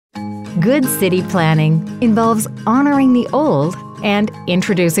Good city planning involves honoring the old and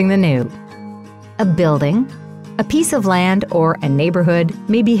introducing the new. A building, a piece of land, or a neighborhood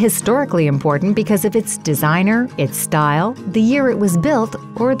may be historically important because of its designer, its style, the year it was built,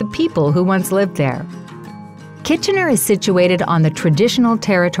 or the people who once lived there. Kitchener is situated on the traditional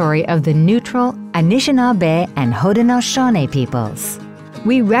territory of the neutral Anishinaabe and Haudenosaunee peoples.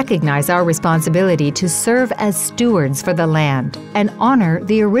 We recognize our responsibility to serve as stewards for the land and honor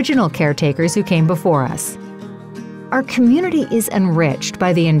the original caretakers who came before us. Our community is enriched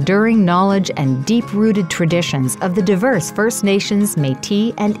by the enduring knowledge and deep-rooted traditions of the diverse First Nations,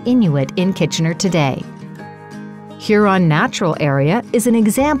 Métis, and Inuit in Kitchener today. Huron Natural Area is an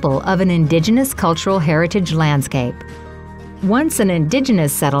example of an Indigenous cultural heritage landscape. Once an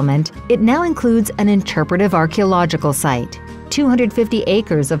Indigenous settlement, it now includes an interpretive archaeological site, 250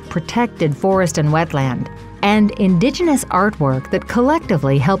 acres of protected forest and wetland, and Indigenous artwork that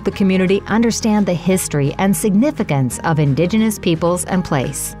collectively help the community understand the history and significance of Indigenous peoples and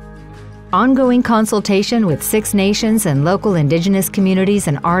place. Ongoing consultation with 6 nations and local Indigenous communities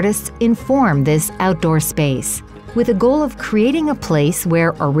and artists inform this outdoor space, with a goal of creating a place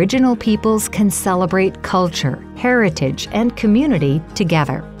where original peoples can celebrate culture, heritage, and community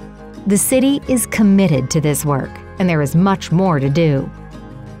together. The city is committed to this work, and there is much more to do.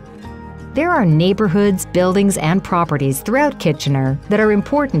 There are neighborhoods, buildings, and properties throughout Kitchener that are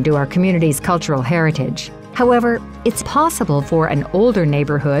important to our community's cultural heritage. However, it's possible for an older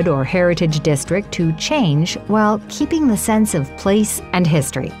neighborhood or heritage district to change while keeping the sense of place and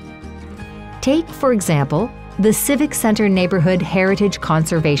history. Take, for example, the Civic Center Neighborhood Heritage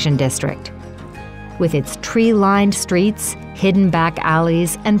Conservation District. With its tree-lined streets, hidden back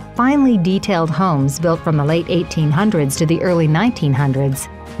alleys, and finely detailed homes built from the late 1800s to the early 1900s,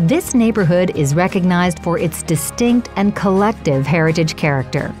 this neighborhood is recognized for its distinct and collective heritage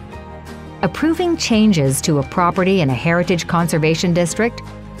character. Approving changes to a property in a heritage conservation district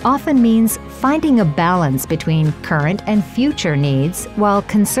often means finding a balance between current and future needs while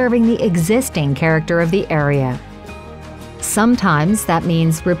conserving the existing character of the area. Sometimes that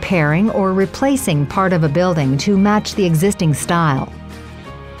means repairing or replacing part of a building to match the existing style.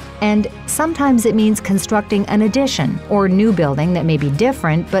 And sometimes it means constructing an addition or new building that may be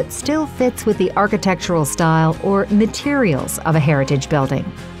different but still fits with the architectural style or materials of a heritage building.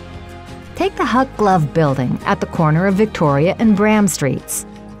 Take the Huck Glove building at the corner of Victoria and Bram Streets.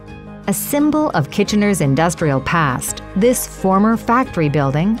 A symbol of Kitchener's industrial past, this former factory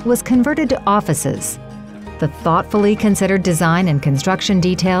building was converted to offices. The thoughtfully considered design and construction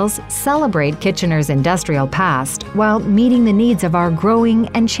details celebrate Kitchener's industrial past while meeting the needs of our growing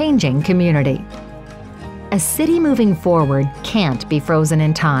and changing community. A city moving forward can't be frozen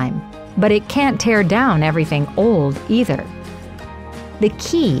in time, but it can't tear down everything old either. The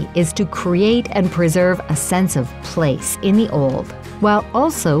key is to create and preserve a sense of place in the old, while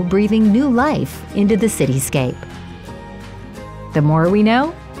also breathing new life into the cityscape. The more we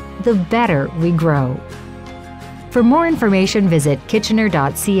know, the better we grow. For more information, visit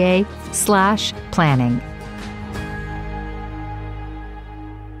kitchener.ca/planning.